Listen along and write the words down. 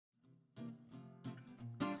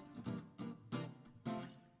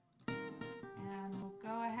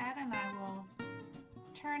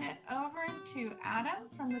to Adam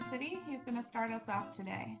from the city. He's going to start us off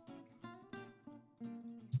today.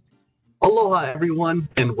 Aloha, everyone,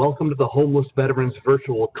 and welcome to the Homeless Veterans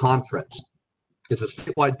Virtual Conference. It's a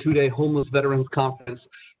statewide two-day Homeless Veterans Conference.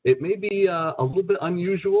 It may be a little bit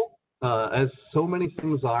unusual, as so many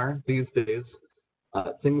things are these days.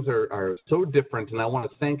 Things are so different, and I want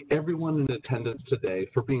to thank everyone in attendance today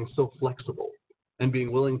for being so flexible and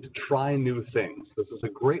being willing to try new things. This is a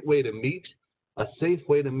great way to meet, a safe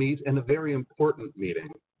way to meet, and a very important meeting.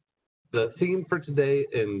 The theme for today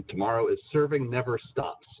and tomorrow is Serving Never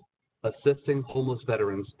Stops, assisting homeless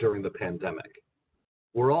veterans during the pandemic.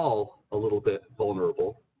 We're all a little bit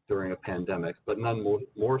vulnerable during a pandemic, but none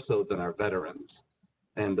more so than our veterans.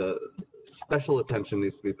 And special attention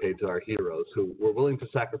needs to be paid to our heroes who were willing to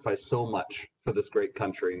sacrifice so much for this great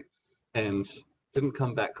country and didn't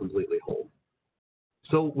come back completely whole.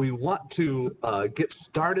 So we want to get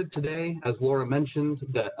started today. As Laura mentioned,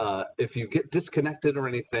 that if you get disconnected or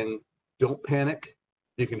anything, don't panic.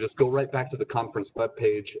 You can just go right back to the conference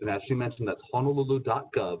webpage. And as she mentioned, that's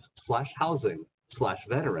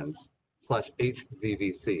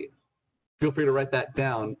honolulu.gov/housing/HVVC. Feel free to write that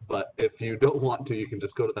down, but if you don't want to, you can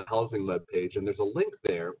just go to the housing webpage, and there's a link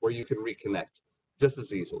there where you can reconnect just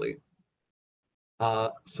as easily.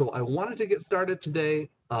 So I wanted to get started today.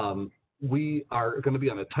 We are going to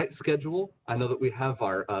be on a tight schedule. I know that we have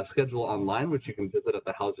our schedule online, which you can visit at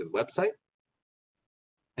the housing website,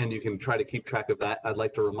 and you can try to keep track of that. I'd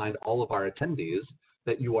like to remind all of our attendees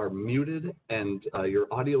that you are muted and your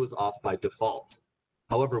audio is off by default.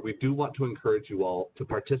 However, we do want to encourage you all to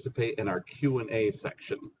participate in our Q&A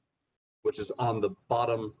section, which is on the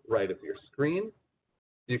bottom right of your screen.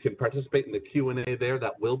 You can participate in the Q&A there.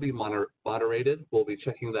 That will be moderated. We'll be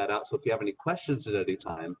checking that out. So if you have any questions at any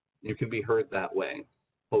time, you can be heard that way.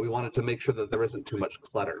 But we wanted to make sure that there isn't too much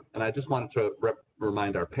clutter. And I just wanted to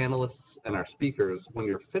remind our panelists and our speakers, when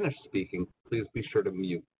you're finished speaking, please be sure to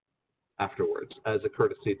mute afterwards as a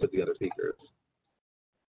courtesy to the other speakers.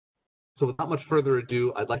 So without much further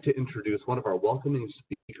ado, I'd like to introduce one of our welcoming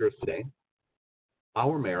speakers today,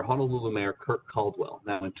 our mayor, Honolulu Mayor Kirk Caldwell.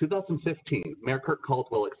 Now, in 2015, Mayor Kirk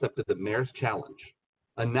Caldwell accepted the Mayor's Challenge,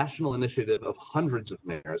 a national initiative of hundreds of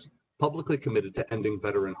mayors publicly committed to ending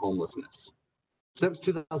veteran homelessness. Since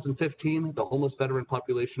 2015, the homeless veteran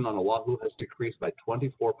population on Oahu has decreased by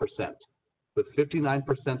 24%, with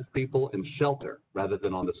 59% of people in shelter rather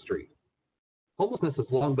than on the street. Homelessness has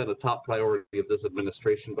long been a top priority of this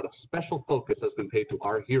administration, but a special focus has been paid to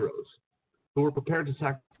our heroes, who were prepared to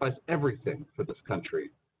sacrifice everything for this country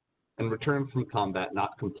and return from combat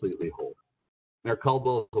not completely whole. Mayor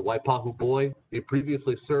Caldwell is a Waipahu boy. He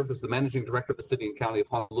previously served as the managing director of the City and County of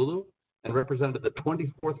Honolulu and represented the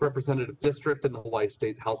 24th Representative District in the Hawaii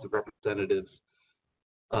State House of Representatives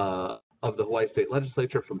of the Hawaii State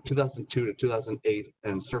Legislature from 2002 to 2008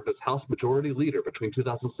 and served as House Majority Leader between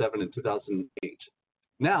 2007 and 2008.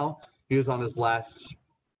 Now, he is on his last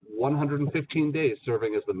 115 days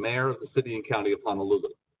serving as the mayor of the City and County of Honolulu.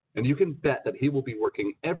 And you can bet that he will be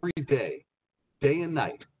working every day, day and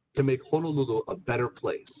night, to make Honolulu a better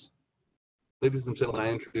place. Ladies and gentlemen,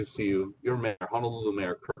 I introduce to you your mayor, Honolulu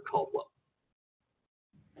Mayor Kirk Caldwell.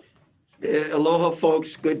 Aloha,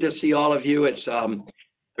 folks. Good to see all of you. It's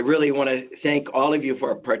I really want to thank all of you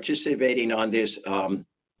for participating on this,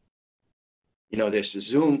 this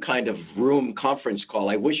Zoom kind of room conference call.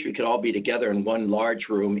 I wish we could all be together in one large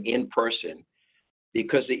room in person,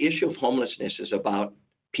 because the issue of homelessness is about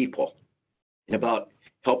people and about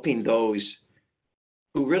helping those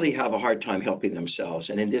who really have a hard time helping themselves.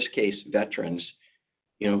 And in this case, veterans,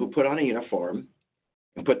 who put on a uniform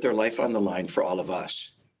and put their life on the line for all of us,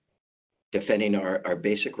 defending our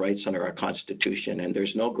basic rights under our Constitution. And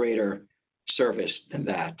there's no greater service than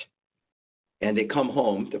that. And they come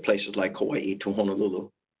home to places like Hawaii, to Honolulu,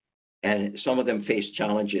 and some of them face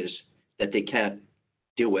challenges that they can't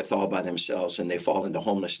deal with all by themselves, and they fall into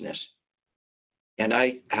homelessness. And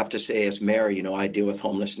I have to say, as mayor, I deal with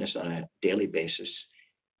homelessness on a daily basis.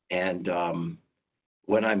 And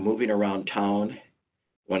when I'm moving around town,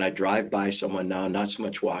 when I drive by someone now, not so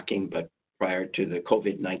much walking, but prior to the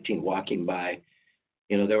COVID-19 walking by,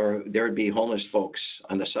 there would be homeless folks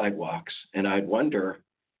on the sidewalks. And I'd wonder,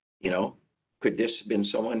 could this have been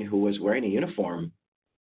someone who was wearing a uniform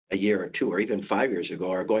a year or two or even 5 years ago,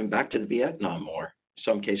 or going back to the Vietnam War,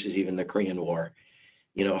 some cases even the Korean War,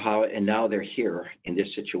 and now they're here in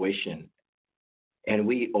this situation. And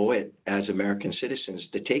we owe it as American citizens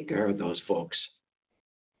to take care of those folks.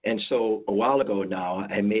 And so a while ago now,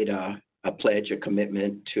 I made a pledge, a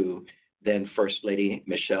commitment to then First Lady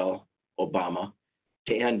Michelle Obama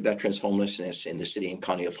to end veterans homelessness in the City and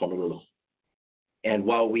County of Honolulu. And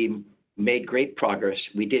while we made great progress.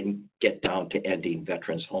 We didn't get down to ending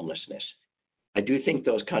veterans' homelessness. I do think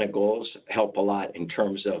those kind of goals help a lot in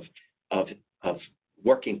terms of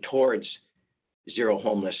working towards zero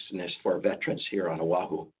homelessness for veterans here on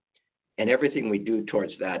Oahu. And everything we do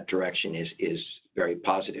towards that direction is very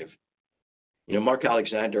positive. You know, Mark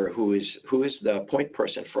Alexander, who is the point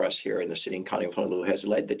person for us here in the City and County of Honolulu, has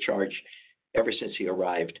led the charge ever since he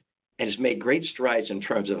arrived and has made great strides in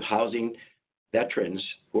terms of housing veterans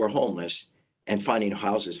who are homeless and finding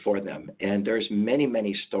houses for them. And there's many,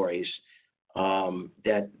 many stories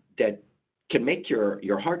that can make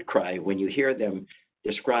your heart cry when you hear them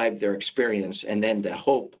describe their experience, and then the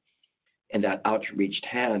hope and that outreached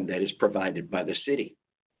hand that is provided by the city.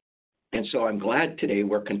 And so I'm glad today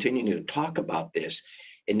we're continuing to talk about this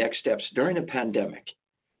in next steps during a pandemic.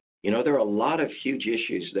 You know, there are a lot of huge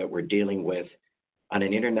issues that we're dealing with on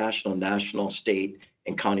an international, national, state,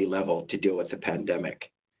 and county level to deal with the pandemic.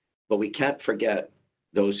 But we can't forget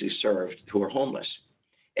those who served who are homeless.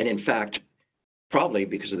 And in fact, probably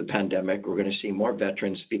because of the pandemic, we're going to see more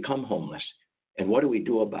veterans become homeless. And what do we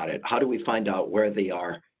do about it? How do we find out where they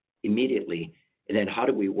are immediately? And then how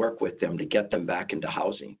do we work with them to get them back into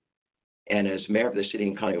housing? And as mayor of the City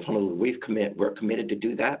and County of Honolulu, we're committed to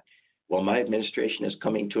do that. While my administration is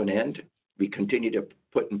coming to an end, we continue to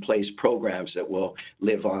put in place programs that will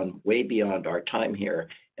live on way beyond our time here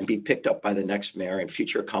and be picked up by the next mayor and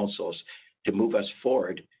future councils to move us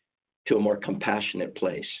forward to a more compassionate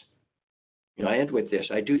place. You know, I end with this.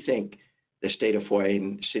 I do think the state of Hawaii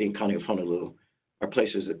and City and County of Honolulu are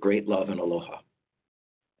places of great love and aloha.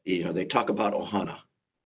 You know, they talk about ohana.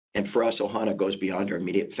 And for us, ohana goes beyond our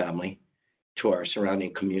immediate family to our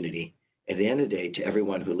surrounding community. At the end of the day, to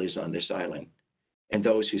everyone who lives on this island and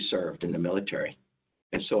those who served in the military.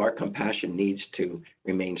 And so our compassion needs to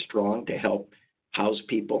remain strong to help house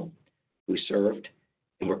people who served,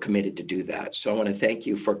 and we're committed to do that. So I want to thank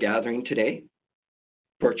you for gathering today,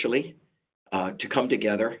 virtually, to come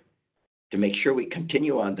together to make sure we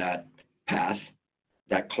continue on that path,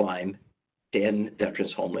 that climb, to end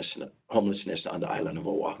veterans' homelessness on the island of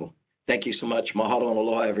Oahu. Thank you so much. Mahalo and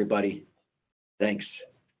aloha, everybody. Thanks.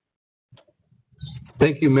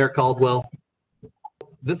 Thank you, Mayor Caldwell.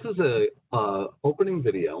 This is a opening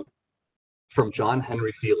video from John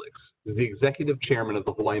Henry Felix, the executive chairman of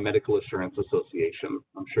the Hawaii Medical Assurance Association.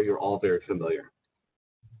 I'm sure you're all very familiar.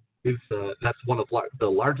 That's one of the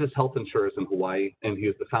largest health insurers in Hawaii, and he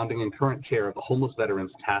is the founding and current chair of the Homeless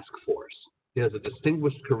Veterans Task Force. He has a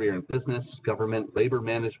distinguished career in business, government, labor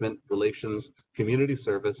management, relations, community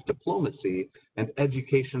service, diplomacy, and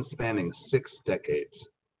education spanning 6 decades.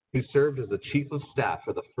 He served as the chief of staff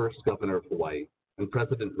for the first governor of Hawaii, and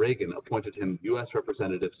President Reagan appointed him U.S.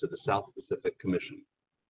 representative to the South Pacific Commission.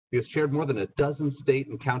 He has chaired more than a dozen state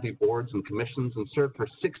and county boards and commissions and served for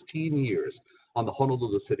 16 years on the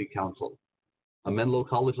Honolulu City Council. A Menlo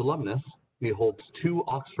College alumnus, he holds 2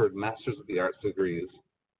 Oxford Masters of the Arts degrees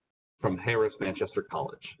from Harris Manchester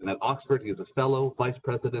College. And at Oxford, he is a fellow, vice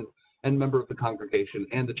president, and member of the congregation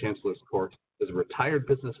and the Chancellor's Court, is a retired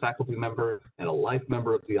business faculty member, and a life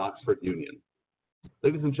member of the Oxford Union.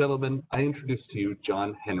 Ladies and gentlemen, I introduce to you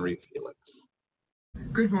John Henry Felix.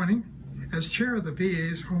 Good morning. As chair of the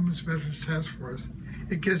VA's Homeless Veterans Task Force,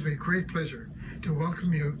 it gives me great pleasure to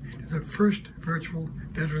welcome you to the first virtual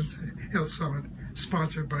Veterans Health Summit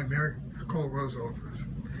sponsored by Mayor Caldwell's office.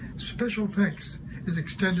 Special thanks is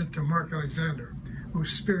extended to Mark Alexander, who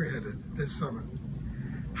spearheaded this summit.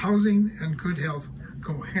 Housing and good health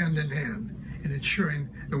go hand in hand in ensuring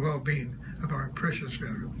the well-being of our precious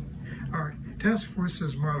veterans. Our task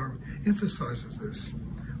force's motto emphasizes this.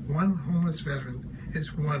 One homeless veteran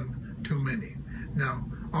is one too many. Now,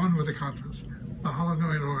 on with the conference. Mahalo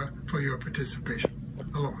nui loa for your participation.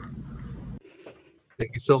 Aloha.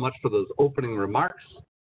 Thank you so much for those opening remarks.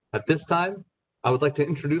 At this time, I would like to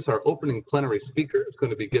introduce our opening plenary speaker. Who's going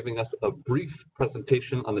to be giving us a brief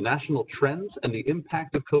presentation on the national trends and the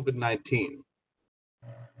impact of COVID-19.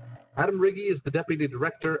 Adam Ruege is the Deputy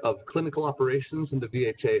Director of Clinical Operations in the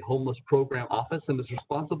VHA Homeless Program Office and is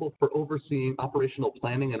responsible for overseeing operational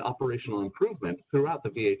planning and operational improvement throughout the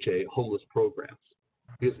VHA Homeless Programs.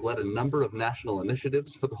 He has led a number of national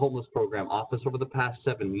initiatives for the Homeless Program Office over the past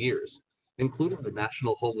 7 years, including the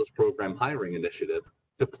National Homeless Program Hiring Initiative,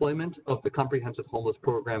 deployment of the Comprehensive Homeless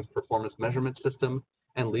Programs Performance Measurement System,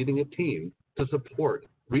 and leading a team to support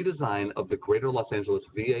redesign of the Greater Los Angeles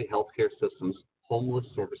VA Healthcare System's Homeless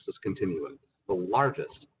Services Continuum, the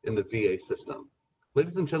largest in the VA system.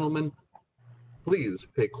 Ladies and gentlemen, please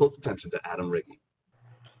pay close attention to Adam Ruege.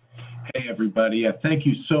 Hey Hey, everybody. Thank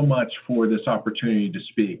you so much for this opportunity to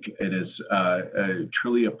speak. It is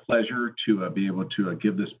truly a pleasure to be able to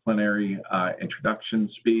give this plenary introduction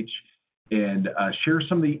speech and share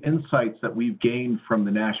some of the insights that we've gained from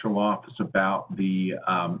the national office about the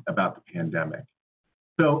pandemic.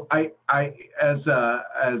 So, as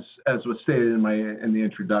was stated in the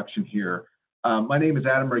introduction here, my name is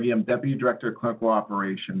Adam Ruege. I'm Deputy Director of Clinical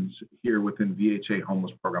Operations here within VHA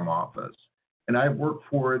Homeless Program Office. And I've worked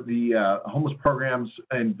for the homeless programs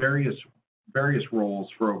in various roles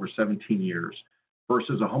for over 17 years. First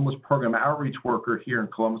as a homeless program outreach worker here in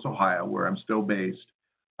Columbus, Ohio, where I'm still based,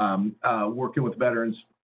 working with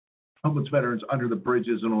homeless veterans under the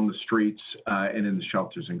bridges and on the streets and in the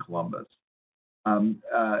shelters in Columbus.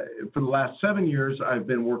 For the last 7 years, I've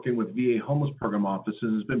been working with VA Homeless Program Office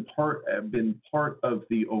and has been part of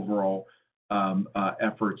the overall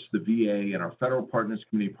efforts the VA and our federal partners,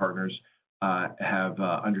 community partners, have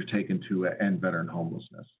undertaken to end veteran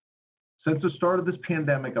homelessness. Since the start of this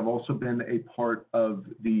pandemic, I've also been a part of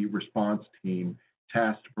the response team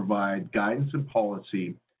tasked to provide guidance and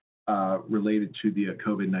policy related to the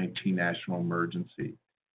COVID-19 national emergency.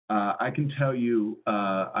 I can tell you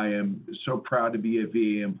I am so proud to be a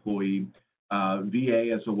VA employee.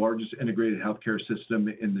 VA, as the largest integrated healthcare system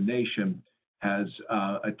in the nation, has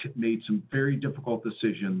made some very difficult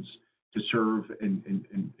decisions to serve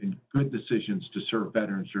and good decisions to serve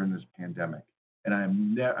veterans during this pandemic. And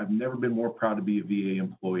I've never been more proud to be a VA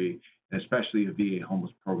employee, and especially a VA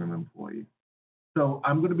homeless program employee. So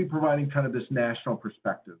I'm going to be providing kind of this national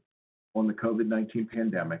perspective on the COVID-19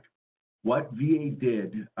 pandemic, what VA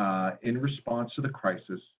did in response to the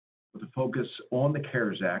crisis, with a focus on the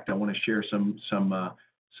CARES Act. I want to share some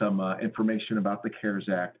information about the CARES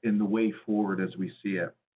Act and the way forward as we see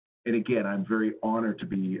it. And again, I'm very honored to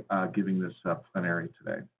be giving this plenary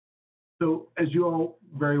today. So as you all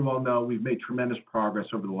very well know, we've made tremendous progress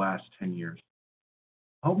over the last 10 years.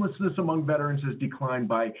 Homelessness among veterans has declined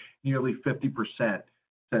by nearly 50%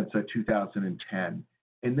 since 2010.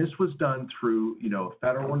 And this was done through,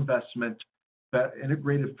 federal investment,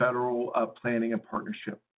 integrated federal planning and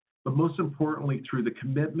partnership, but most importantly, through the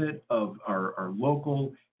commitment of our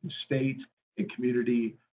local and state and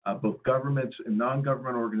community, both governments and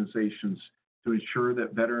non-government organizations, to ensure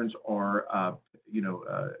that veterans are,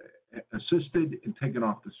 assisted and taken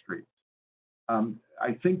off the streets.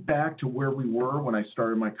 I think back to where we were when I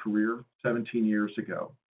started my career 17 years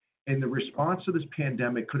ago. And the response to this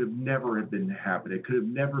pandemic could have never been happened. It could have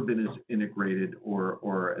never been as integrated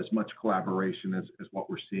or as much collaboration as what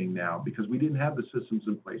we're seeing now, because we didn't have the systems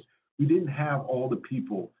in place. We didn't have all the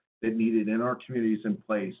people that needed in our communities in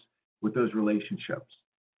place with those relationships.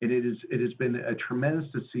 And it has been a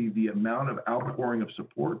tremendous to see the amount of outpouring of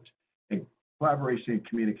support and collaboration and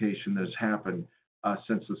communication that has happened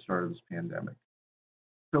since the start of this pandemic.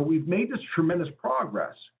 So we've made this tremendous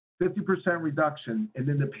progress, 50% reduction, and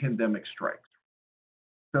then the pandemic strikes.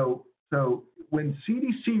 So when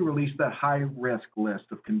CDC released that high-risk list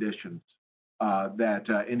of conditions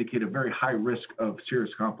that indicate a very high risk of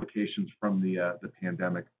serious complications from the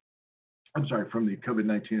pandemic, from the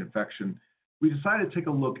COVID-19 infection, we decided to take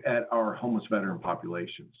a look at our homeless veteran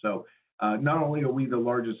population. So not only are we the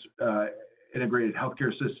largest integrated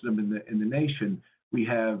healthcare system in the nation, we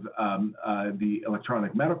have the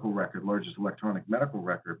electronic medical record, largest electronic medical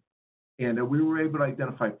record. And we were able to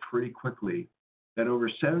identify pretty quickly that over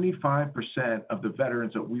 75% of the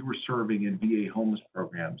veterans that we were serving in VA homeless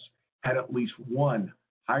programs had at least one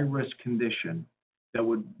high-risk condition that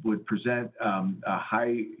would present a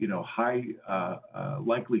high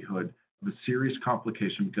likelihood of a serious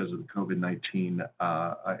complication because of the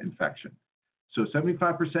COVID-19 infection. So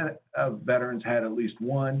 75% of veterans had at least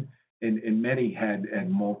one, and many had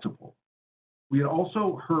multiple. We had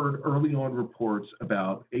also heard early on reports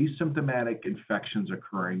about asymptomatic infections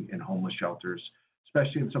occurring in homeless shelters,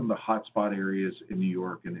 especially in some of the hotspot areas in New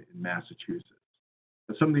York and in Massachusetts.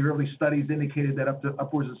 But some of the early studies indicated that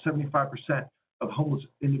upwards of 75% of homeless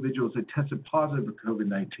individuals had tested positive for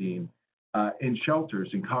COVID-19 in shelters,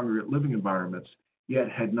 in congregate living environments, yet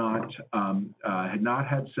had not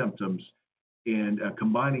had symptoms. And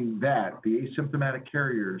combining that, the asymptomatic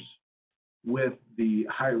carriers with the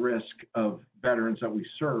high risk of veterans that we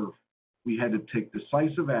serve, we had to take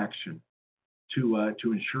decisive action to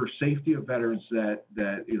ensure safety of veterans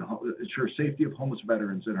ensure safety of homeless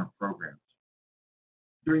veterans in our programs.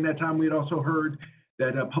 During that time, we had also heard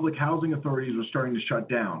that public housing authorities were starting to shut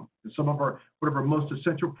down. And one of our most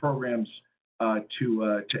essential programs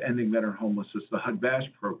to ending veteran homelessness, the HUD-VASH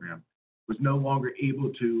program, was no longer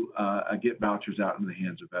able to get vouchers out in the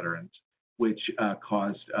hands of veterans. which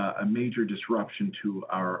caused a major disruption to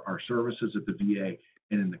our services at the VA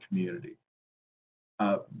and in the community.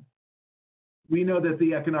 We know that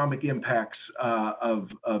the economic impacts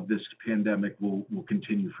of this pandemic will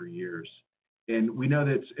continue for years. And we know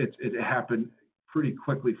that it happened pretty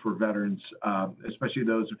quickly for veterans, especially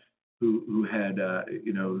those who had,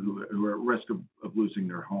 who were at risk of losing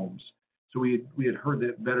their homes. So we had heard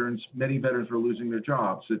that many veterans were losing their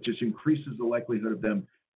jobs. It just increases the likelihood of them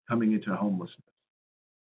coming into homelessness.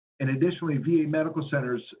 And additionally, VA medical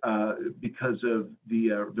centers, because of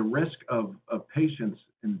the risk of patients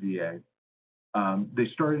in VA, they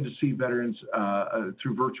started to see veterans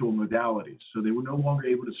through virtual modalities. So they were no longer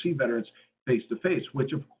able to see veterans face to face,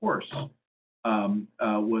 which of course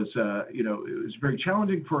was, it was very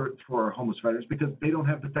challenging for our homeless veterans because they don't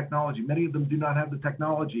have the technology. Many of them do not have the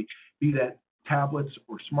technology, be that tablets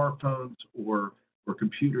or smartphones or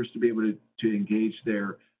computers, to be able to engage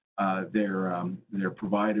their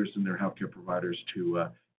providers and their healthcare providers to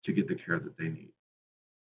get the care that they need.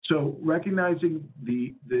 So recognizing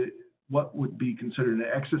what would be considered an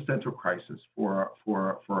existential crisis for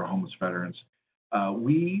our homeless veterans,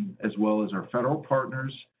 we, as well as our federal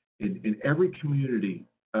partners in every community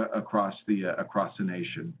across the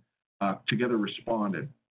nation, together responded,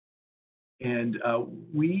 and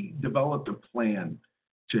we developed a plan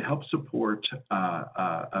to help support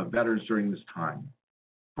veterans during this time.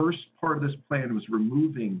 First part of this plan was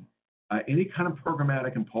removing any kind of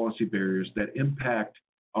programmatic and policy barriers that impact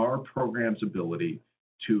our program's ability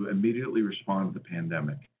to immediately respond to the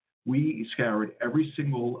pandemic. We scoured every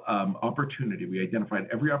single opportunity. We identified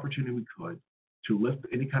every opportunity we could to lift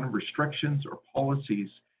any kind of restrictions or policies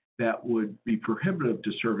that would be prohibitive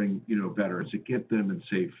to serving, veterans, to get them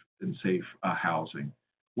in safe housing.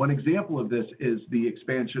 One example of this is the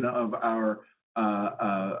expansion of our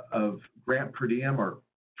grant per diem, our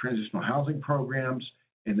transitional housing programs,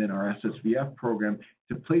 and then our SSVF program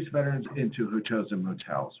to place veterans into hotels and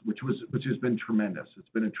motels, which has been tremendous. It's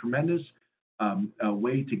been a tremendous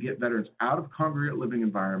way to get veterans out of congregate living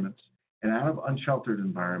environments and out of unsheltered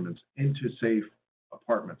environments into safe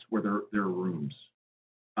apartments where there are rooms.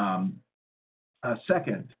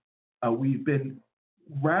 Second, we've been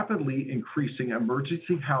rapidly increasing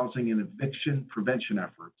emergency housing and eviction prevention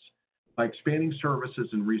efforts by expanding services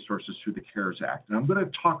and resources through the CARES Act. And I'm going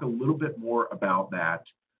to talk a little bit more about that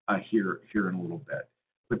here in a little bit.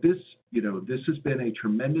 But this has been a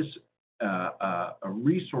tremendous a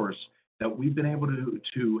resource that we've been able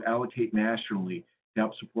to allocate nationally to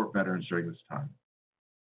help support veterans during this time.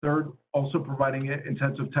 Third, also providing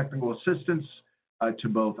intensive technical assistance to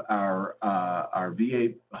both our VA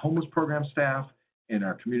homeless program staff and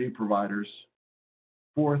our community providers.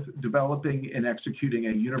 Fourth, developing and executing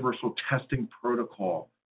a universal testing protocol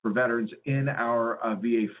for veterans in our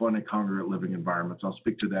VA-funded congregate living environments. I'll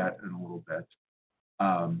speak to that in a little bit.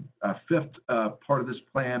 Fifth part of this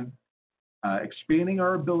plan, expanding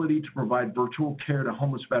our ability to provide virtual care to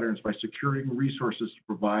homeless veterans by securing resources to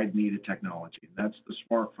provide needed technology. That's the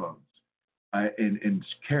smartphones. And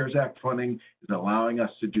CARES Act funding is allowing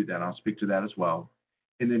us to do that. I'll speak to that as well.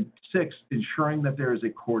 And then six, ensuring that there is a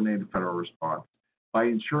coordinated federal response by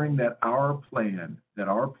ensuring that our plan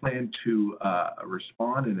to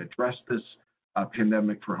respond and address this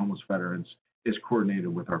pandemic for homeless veterans is coordinated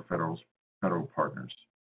with our federal partners.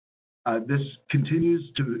 This continues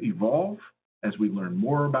to evolve as we learn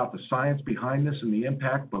more about the science behind this and the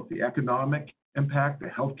impact, both the economic impact, the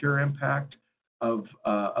healthcare impact of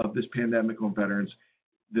this pandemic on veterans.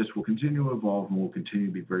 This will continue to evolve and we'll continue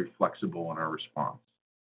to be very flexible in our response.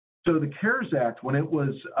 So the CARES Act, when it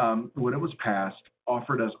was passed,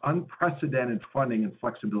 offered us unprecedented funding and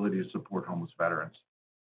flexibility to support homeless veterans.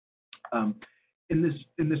 In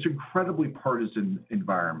this incredibly partisan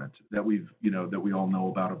environment that we all know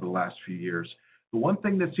about over the last few years, the one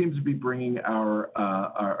thing that seems to be bringing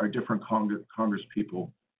our different Congress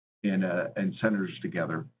people and senators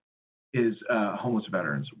together is homeless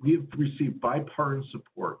veterans. We have received bipartisan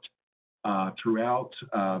support throughout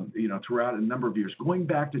a number of years, going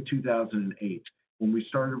back to 2008 when we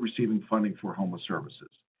started receiving funding for homeless services.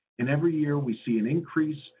 And every year we see an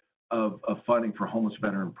increase of funding for homeless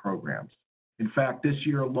veteran programs. In fact, this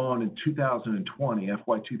year alone in 2020,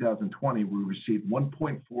 FY 2020, we received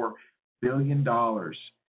 $1.4 billion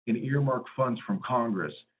in earmarked funds from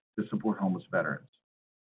Congress to support homeless veterans.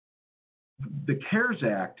 The CARES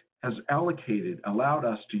Act has allowed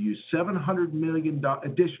us to use $700 million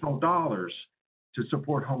additional dollars to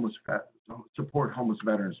support homeless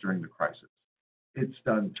veterans during the crisis. It's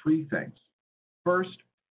done three things. First,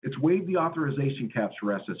 it's waived the authorization caps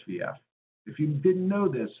for SSVF. If you didn't know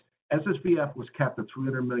this, SSVF was capped at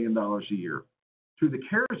 $300 million a year. Through the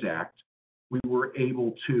CARES Act, we were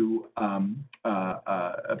able to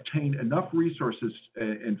obtain enough resources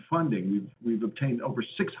and funding. We've obtained over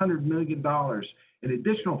 $600 million in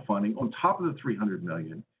additional funding on top of the $300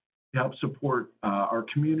 million to help support our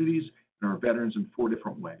communities and our veterans in 4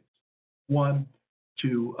 different ways. One,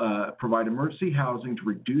 to provide emergency housing to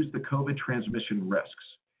reduce the COVID transmission risks.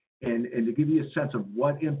 And to give you a sense of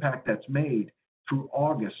what impact that's made, through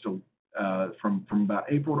August, from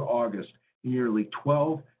about April to August, nearly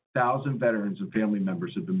 12,000 veterans and family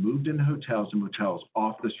members have been moved into hotels and motels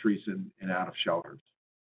off the streets and out of shelters.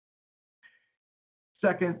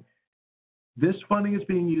 Second, this funding is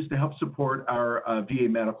being used to help support our VA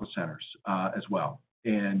medical centers as well.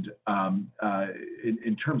 And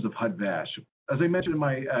in terms of HUD-VASH, as I mentioned in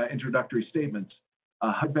my introductory statements,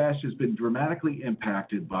 HUD-VASH has been dramatically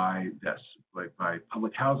impacted by this, by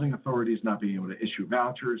public housing authorities not being able to issue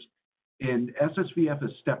vouchers. And SSVF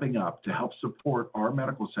is stepping up to help support our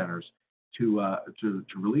medical centers to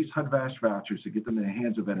release HUD-VASH vouchers to get them in the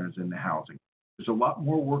hands of veterans in the housing. There's a lot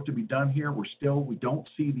more work to be done here. We don't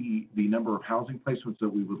see the number of housing placements that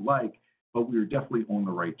we would like, but we are definitely on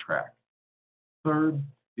the right track. Third,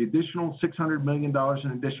 the additional $600 million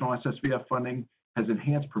in additional SSVF funding has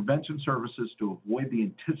enhanced prevention services to avoid the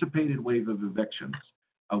anticipated wave of evictions.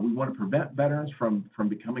 We want to prevent veterans from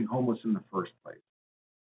becoming homeless in the first place.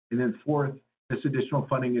 And then fourth, this additional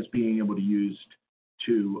funding is being able to be used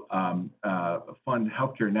to fund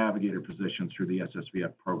healthcare navigator positions through the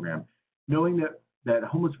SSVF program, knowing that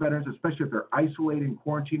homeless veterans, especially if they're isolated and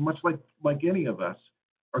quarantined, much like any of us,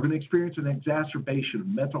 are going to experience an exacerbation of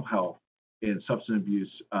mental health and substance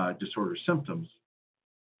abuse disorder symptoms.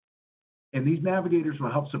 And these navigators will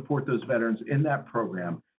help support those veterans in that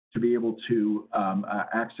program to be able to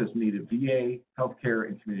access needed VA, healthcare,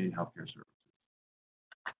 and community healthcare services.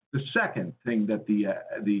 The second thing that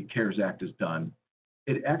the CARES Act has done,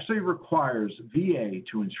 it actually requires VA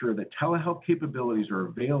to ensure that telehealth capabilities are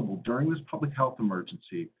available during this public health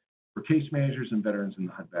emergency for case managers and veterans in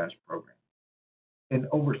the HUD-VASH program. And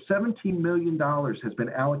over $17 million has been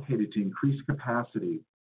allocated to increase capacity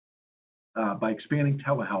by expanding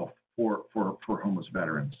telehealth for homeless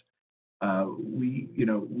veterans. We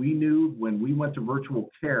knew when we went to virtual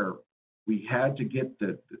care, we had to get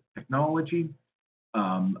the technology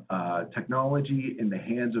in the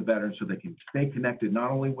hands of veterans so they can stay connected not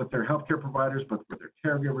only with their healthcare providers, but with their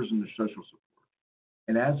caregivers and their social support.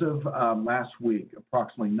 And as of last week,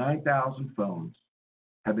 approximately 9,000 phones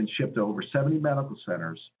have been shipped to over 70 medical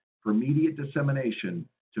centers for immediate dissemination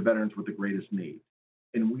to veterans with the greatest need.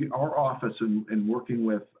 And our office, in working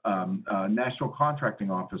with National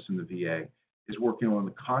Contracting Office in the VA, is working on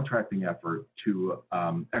the contracting effort to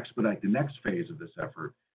expedite the next phase of this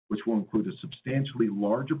effort, which will include a substantially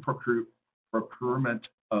larger procurement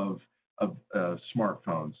of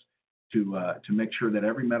smartphones to make sure that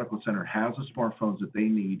every medical center has the smartphones that they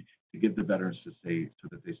need to give the veterans so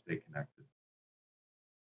that they stay connected.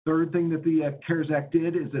 Third thing that the CARES Act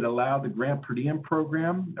did is it allowed the grant per diem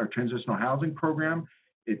program, our transitional housing program.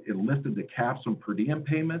 It lifted the caps on per diem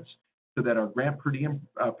payments so that our grant per diem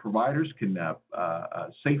providers can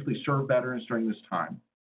safely serve veterans during this time.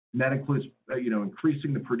 And that includes,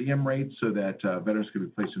 increasing the per diem rates so that veterans can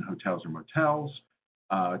be placed in hotels or motels,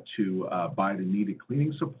 to buy the needed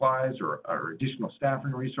cleaning supplies or additional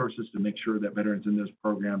staffing resources to make sure that veterans in those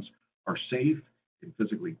programs are safe and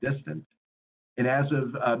physically distant. And as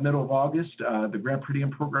of middle of August, the grant per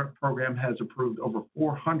diem program has approved over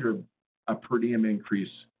 400 per diem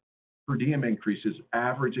increases,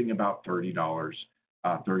 averaging about $30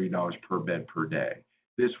 per bed per day.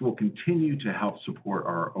 This will continue to help support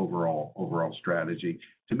our overall strategy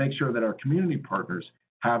to make sure that our community partners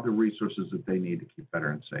have the resources that they need to keep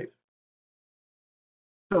veterans safe.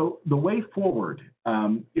 So the way forward,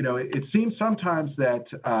 it seems sometimes that,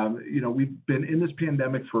 we've been in this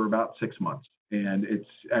pandemic for about 6 months, and it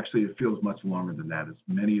feels much longer than that, as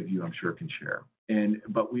many of you I'm sure can share.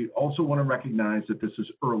 But we also want to recognize that this is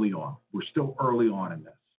early on. We're still early on in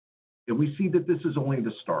this. And we see that this is only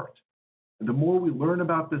the start. And the more we learn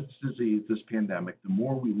about this disease, this pandemic, the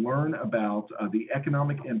more we learn about the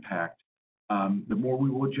economic impact, the more we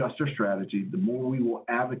will adjust our strategy, the more we will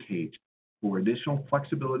advocate for additional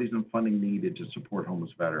flexibilities and funding needed to support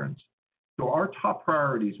homeless veterans. So our top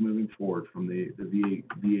priorities moving forward from the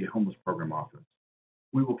VA Homeless Program Office,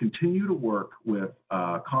 we will continue to work with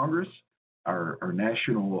Congress, our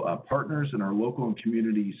national partners, and our local and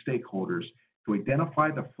community stakeholders to identify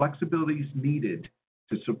the flexibilities needed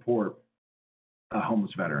to support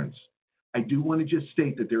homeless veterans. I do want to just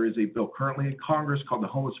state that there is a bill currently in Congress called the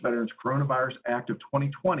Homeless Veterans Coronavirus Act of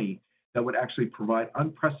 2020 that would actually provide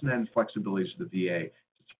unprecedented flexibilities to the VA to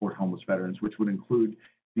support homeless veterans, which would include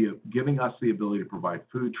giving us the ability to provide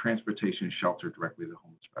food, transportation, and shelter directly to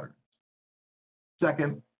homeless veterans.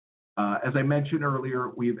 Second, as I mentioned earlier,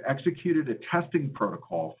 we've executed a testing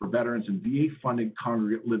protocol for veterans in VA-funded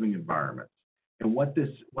congregate living environments. And what this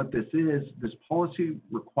is, this policy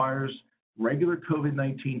requires regular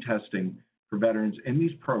COVID-19 testing for veterans in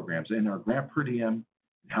these programs, in our grant per diem,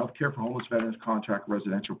 healthcare for homeless veterans contract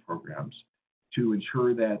residential programs, to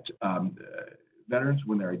ensure that veterans,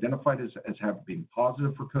 when they're identified as having been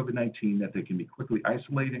positive for COVID-19, that they can be quickly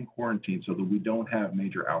isolated and quarantined so that we don't have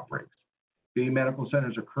major outbreaks. VA medical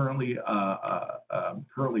centers are currently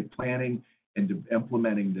planning and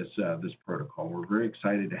implementing this protocol. We're very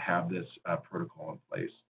excited to have this protocol in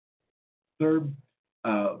place.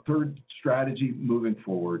 Third strategy moving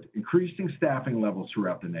forward, increasing staffing levels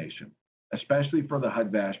throughout the nation, especially for the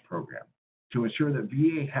HUD-VASH program, to ensure that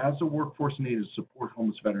VA has the workforce needed to support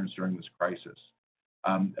homeless veterans during this crisis.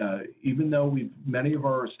 Even though many of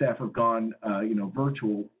our staff have gone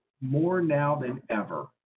virtual, more now than ever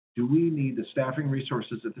do we need the staffing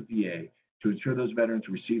resources at the VA to ensure those veterans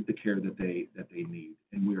receive the care that they need.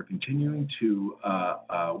 And we are continuing to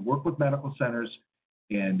work with medical centers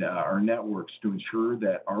and our networks to ensure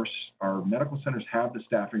that our medical centers have the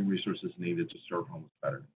staffing resources needed to serve homeless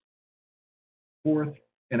veterans. Fourth,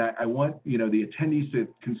 and I want the attendees to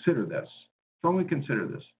consider this, strongly consider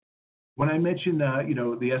this. When I mentioned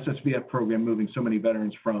the SSVF program moving so many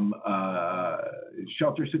veterans from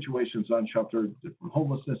shelter situations, unsheltered, from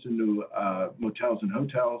homelessness into motels and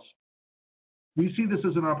hotels, we see this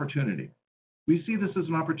as an opportunity. We see this as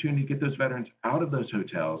an opportunity to get those veterans out of those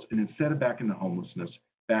hotels and instead of back into homelessness,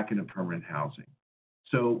 back into permanent housing.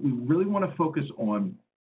 So we really want to focus on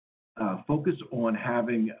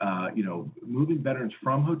having, moving veterans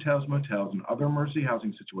from hotels, motels, and other emergency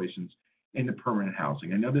housing situations into permanent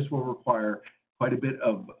housing. I know this will require quite a bit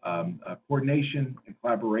of coordination and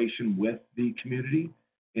collaboration with the community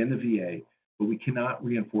and the VA, but we cannot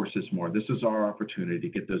reinforce this more. This is our opportunity to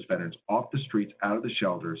get those veterans off the streets, out of the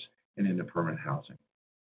shelters, and into permanent housing.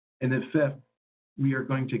 And then fifth, we are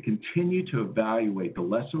going to continue to evaluate the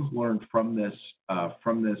lessons learned from this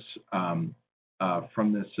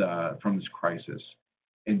crisis.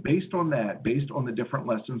 And based on that, based on the different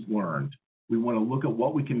lessons learned, we want to look at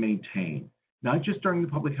what we can maintain, not just during the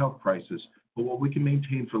public health crisis, but what we can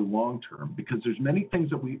maintain for the long term. Because there's many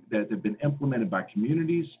things that have been implemented by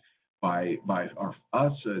communities, by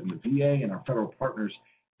us and the VA and our federal partners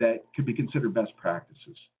that could be considered best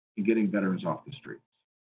practices in getting veterans off the streets.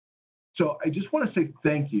 So I just want to say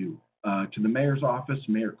thank you to the mayor's office,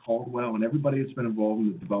 Mayor Caldwell, and everybody that's been involved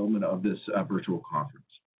in the development of this virtual conference.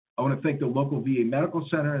 I want to thank the local VA Medical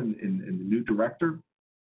Center and the new director,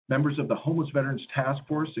 members of the Homeless Veterans Task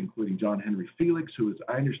Force, including John Henry Felix, who,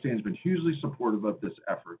 I understand, has been hugely supportive of this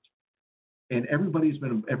effort. And everybody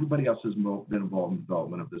else has been involved in the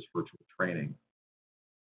development of this virtual training.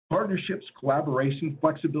 Partnerships, collaboration,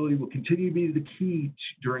 flexibility will continue to be the key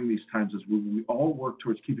during these times as we all work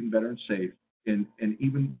towards keeping veterans safe and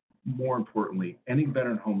even more importantly, ending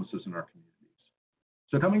veteran homelessness in our communities.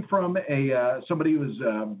 So coming from somebody who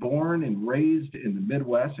was born and raised in the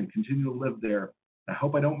Midwest and continue to live there, I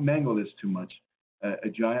hope I don't mangle this too much, a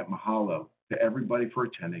giant mahalo to everybody for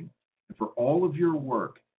attending and for all of your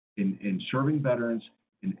work in serving veterans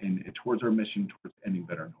and towards our mission towards ending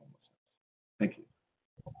veteran homelessness. Thank you.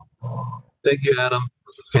 Thank you, Adam.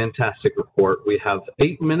 This is a fantastic report. We have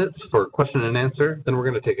 8 minutes for question and answer. Then we're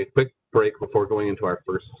going to take a quick break before going into our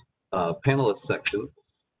first panelist section.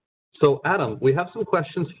 So, Adam, we have some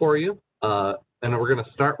questions for you, and we're going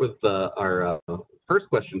to start with our first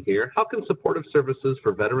question here. How can supportive services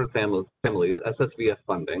for veteran families, SSVF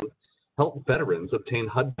funding, help veterans obtain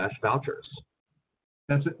HUD-VASH vouchers?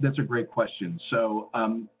 That's a great question. So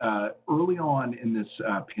early on in this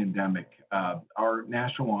pandemic, our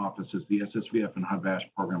national offices, the SSVF and HUD-VASH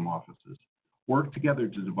program offices, worked together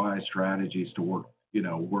to devise strategies to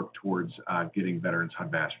work towards getting veterans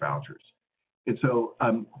HUD-VASH vouchers. And so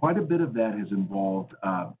quite a bit of that has involved,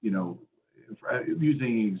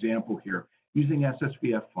 using an example here, using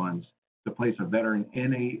SSVF funds to place a veteran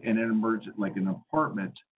in an emergent, like an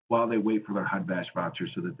apartment, while they wait for their HUD-VASH voucher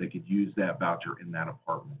so that they could use that voucher in that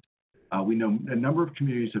apartment. We know a number of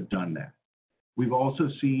communities have done that. We've also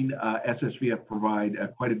seen SSVF provide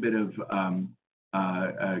quite a bit of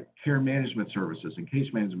care management services and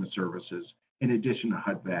case management services in addition to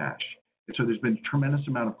HUD-VASH. And so there's been a tremendous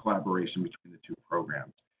amount of collaboration between the two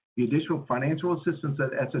programs. The additional financial assistance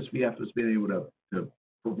that SSVF has been able to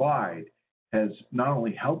provide has not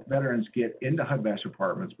only helped veterans get into HUD-VASH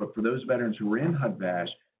apartments, but for those veterans who are in HUD-VASH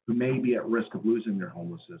who may be at risk of losing their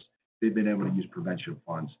homelessness, they've been able to use prevention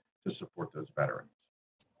funds to support those veterans.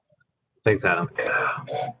 Thanks, Adam.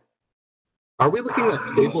 Are we looking at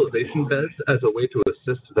stabilization beds as a way to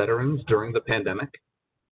assist veterans during the pandemic?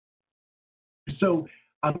 So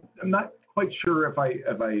I'm not quite sure if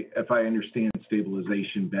I understand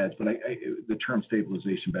stabilization beds, but the term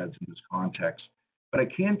stabilization beds in this context. But I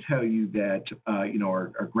can tell you that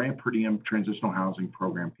our grant per diem transitional housing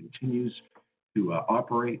program continues to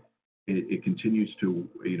operate. It continues to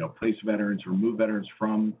place veterans, remove veterans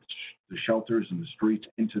from the shelters and the streets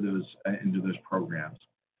into those programs.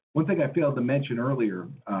 One thing I failed to mention earlier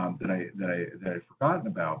that I'd forgotten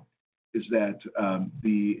about is that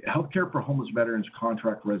the Healthcare for Homeless Veterans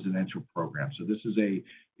Contract Residential Program. So this is a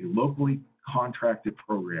locally contracted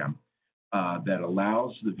program that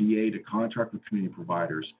allows the VA to contract with community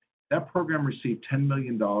providers. That program received $10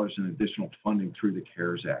 million in additional funding through the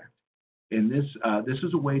CARES Act. And this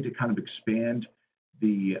is a way to kind of expand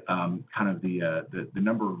the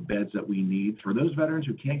number of beds that we need for those veterans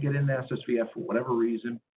who can't get into SSVF for whatever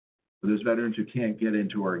reason. For those veterans who can't get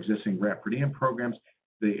into our existing grant per diem programs,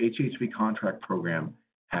 the HHV contract program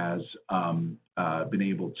has been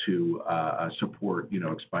able to support,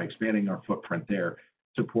 by expanding our footprint there,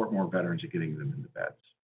 support more veterans and getting them into beds.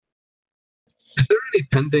 Is there any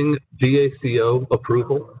pending VACO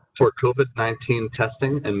approval for COVID-19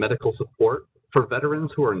 testing and medical support for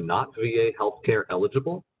veterans who are not VA healthcare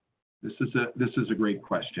eligible? This is a great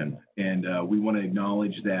question, and we want to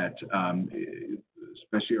acknowledge that,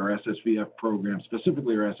 especially our SSVF program,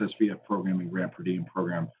 specifically our SSVF program and grant per diem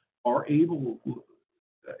program, are able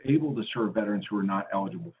to serve veterans who are not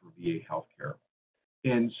eligible for VA healthcare.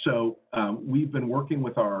 And so we've been working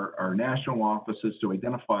with our national offices to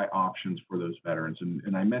identify options for those veterans.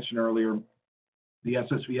 And I mentioned earlier, the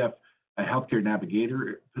SSVF healthcare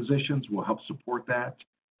navigator positions will help support that.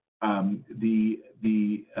 The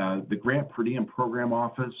grant per diem program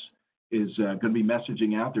office is going to be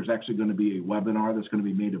messaging out. There's actually going to be a webinar that's going to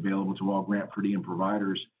be made available to all grant per diem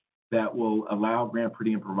providers that will allow grant per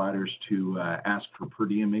diem providers to ask for per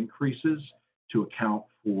diem increases to account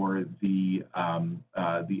for the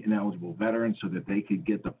ineligible veterans so that they could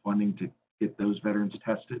get the funding to get those veterans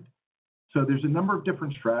tested. So there's a number of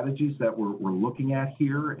different strategies that we're looking at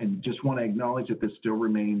here, and just want to acknowledge that this still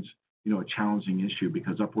remains, a challenging issue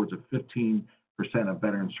because upwards of 15% of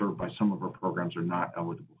veterans served by some of our programs are not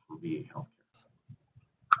eligible for VA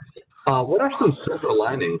healthcare. What are some silver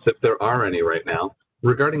linings, if there are any right now,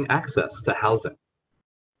 regarding access to housing?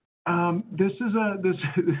 This is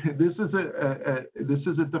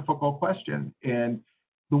a difficult question, and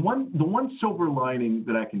the one silver lining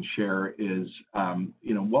that I can share is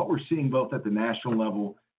what we're seeing both at the national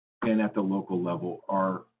level and at the local level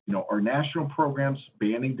are our national programs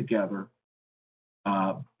banding together,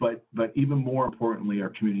 but even more importantly, our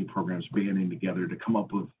community programs banding together to come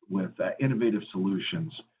up with innovative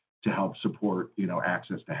solutions to help support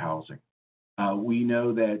access to housing. We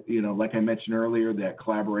know that, like I mentioned earlier, that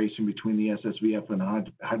collaboration between the SSVF and the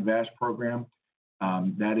HUD-VASH program,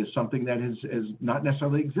 that is something that has not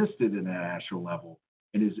necessarily existed in a national level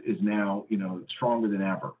and is now, stronger than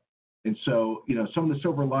ever. And so, some of the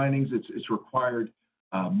silver linings, it's required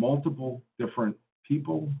multiple different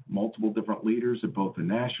people, multiple different leaders at both the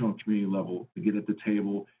national and community level to get at the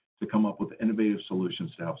table to come up with innovative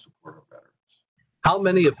solutions to help support our veterans. How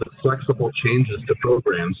many of the flexible changes to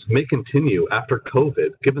programs may continue after COVID,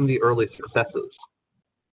 given the early successes?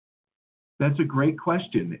 That's a great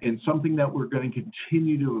question, and something that we're going to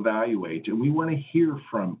continue to evaluate. And we want to hear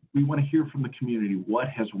from the community what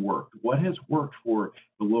has worked for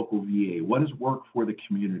the local VA, what has worked for the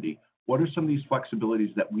community. What are some of these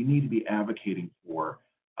flexibilities that we need to be advocating for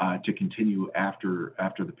to continue after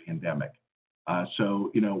the pandemic?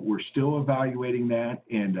 So we're still evaluating that,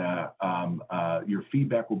 and your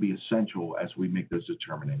feedback will be essential as we make those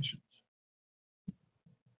determinations.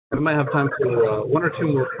 We might have time for one or two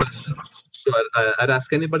more questions. So I'd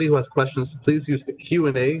ask anybody who has questions, please use the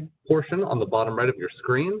Q&A portion on the bottom right of your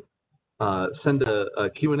screen. Send a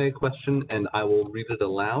Q&A question, and I will read it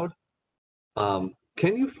aloud.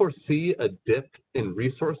 Can you foresee a dip in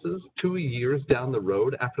resources 2 years down the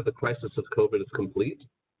road after the crisis of COVID is complete?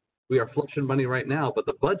 We are flushing money right now, but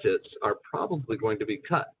the budgets are probably going to be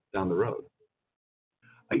cut down the road.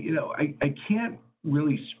 I can't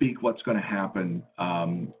really speak what's going to happen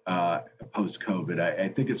post-COVID. I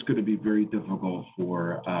think it's going to be very difficult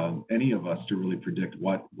for any of us to really predict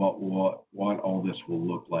what all this will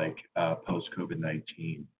look like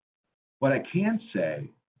post-COVID-19. What I can say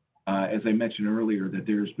as I mentioned earlier, that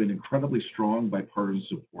there's been incredibly strong bipartisan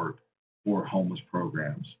support for homeless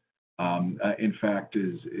programs. In fact,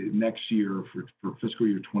 next year for fiscal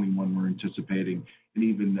year 21, we're anticipating an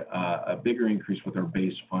even a bigger increase with our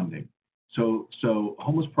base funding. So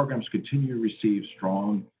homeless programs continue to receive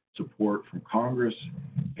strong support from Congress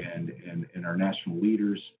and our national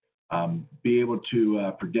leaders. Be able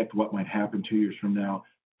to predict what might happen 2 years from now,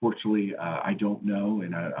 fortunately, I don't know,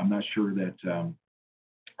 and I'm not sure that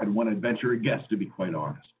I'd want to venture a guess, to be quite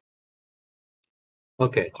honest.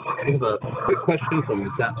 Okay, I have a quick question from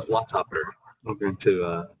Zach Swatopper. I'm going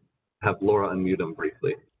to have Laura unmute him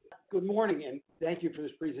briefly. Good morning, and thank you for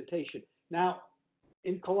this presentation. Now,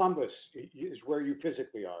 in Columbus is where you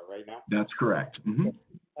physically are right now? That's correct. Mm-hmm.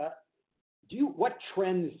 What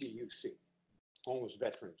trends do you see, homeless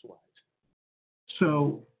veterans-wise?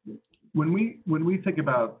 So when we think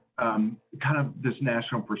about kind of this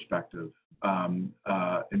national perspective and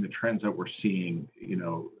the trends that we're seeing,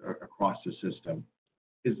 across the system,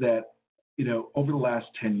 is that, over the last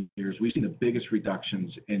 10 years, we've seen the biggest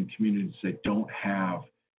reductions in communities that don't have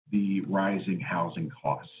the rising housing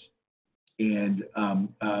costs. And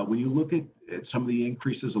when you look at some of the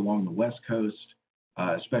increases along the West Coast,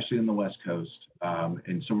 especially in the West Coast,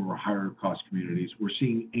 and some of our higher cost communities, we're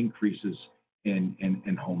seeing increases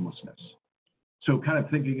in homelessness. So kind of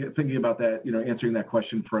thinking about that, answering that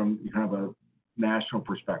question from kind of a national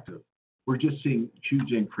perspective, we're just seeing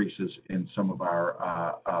huge increases in some of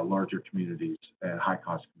our larger communities and high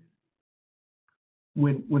cost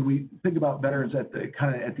communities. When we think about veterans at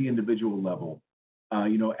the individual level,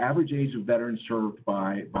 average age of veterans served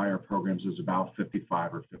by our programs is about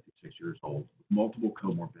 55 or 56 years old, multiple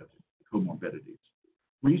comorbidities.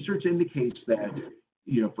 Research indicates that,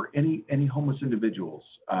 for any homeless individuals,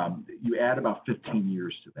 you add about 15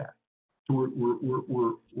 years to that. So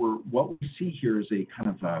what we see here is a kind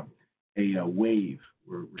of a wave.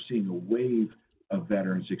 We're seeing a wave of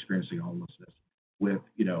veterans experiencing homelessness with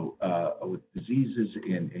diseases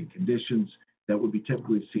and conditions that would be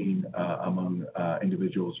typically seen among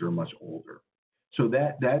individuals who are much older. So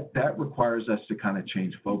that requires us to kind of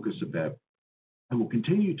change focus a bit, and will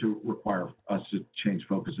continue to require us to change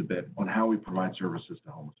focus a bit on how we provide services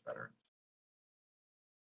to homeless veterans.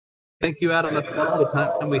 Thank you, Adam. That's all the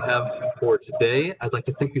time we have for today. I'd like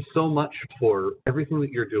to thank you so much for everything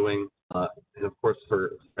that you're doing, and of course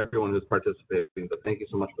for everyone who's participating. But thank you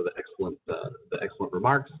so much for the excellent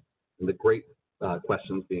remarks and the great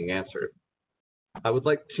questions being answered. I would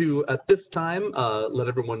like to, at this time, let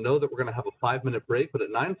everyone know that we're going to have a 5-minute break, but at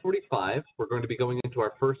 9:45, we're going to be going into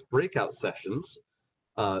our first breakout sessions.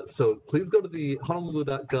 So please go to the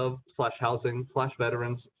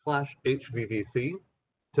honolulu.gov/housing/veterans/HVVC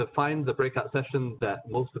to find the breakout session that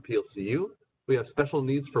most appeals to you. We have special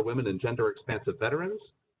needs for women and gender-expansive veterans,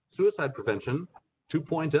 suicide prevention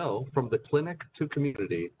 2.0 from the clinic to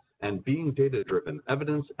community, and being data-driven,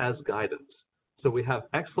 evidence as guidance. So we have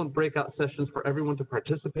excellent breakout sessions for everyone to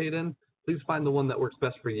participate in. Please find the one that works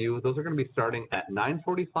best for you. Those are going to be starting at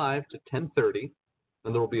 9:45 to 10:30,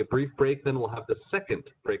 and there will be a brief break. Then we'll have the second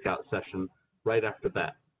breakout session right after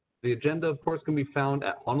that. The agenda, of course, can be found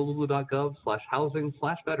at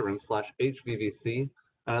honolulu.gov/housing/veterans/HVVC,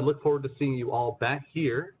 and I look forward to seeing you all back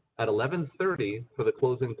here at 11:30 for the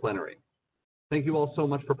closing plenary. Thank you all so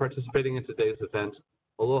much for participating in today's event.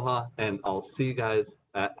 Aloha, and I'll see you guys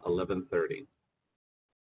at 11:30.